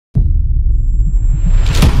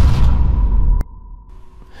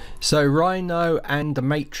So Rhino and the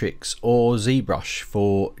Matrix or ZBrush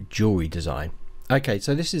for jewelry design. Okay,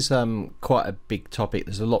 so this is quite a big topic.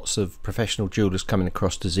 There's lots of professional jewelers coming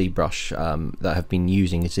across to ZBrush that have been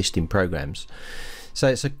using existing programs. So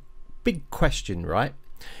it's a big question, right?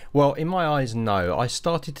 Well, in my eyes, no. I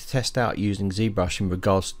started to test out using ZBrush in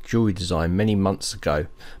regards to jewelry design many months ago.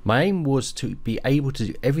 My aim was to be able to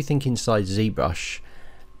do everything inside ZBrush,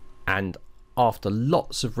 and after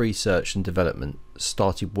lots of research and development,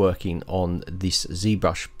 started working on this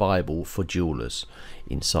ZBrush Bible for jewelers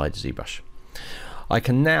inside ZBrush. I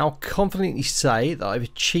can now confidently say that I've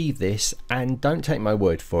achieved this, and don't take my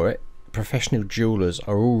word for it, professional jewelers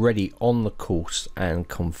are already on the course and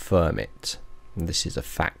confirm it. And this is a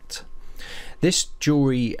fact. This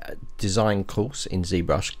jewelry design course in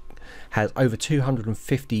ZBrush has over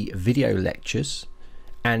 250 video lectures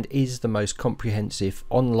and is the most comprehensive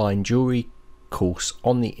online jewelry course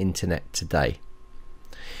on the internet today.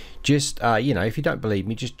 Just you know, if you don't believe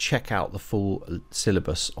me, just check out the full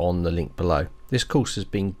syllabus on the link below. This course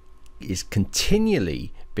is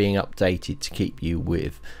continually being updated to keep you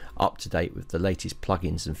up to date with the latest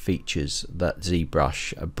plugins and features that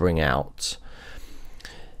ZBrush bring out.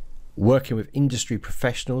 Working with industry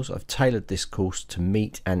professionals, I've tailored this course to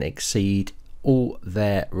meet and exceed all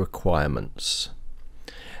their requirements.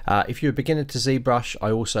 If you're a beginner to ZBrush,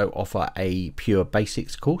 I also offer a pure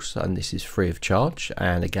basics course, and this is free of charge.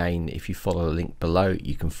 And again, if you follow the link below,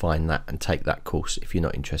 you can find that and take that course if you're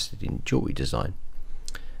not interested in jewelry design.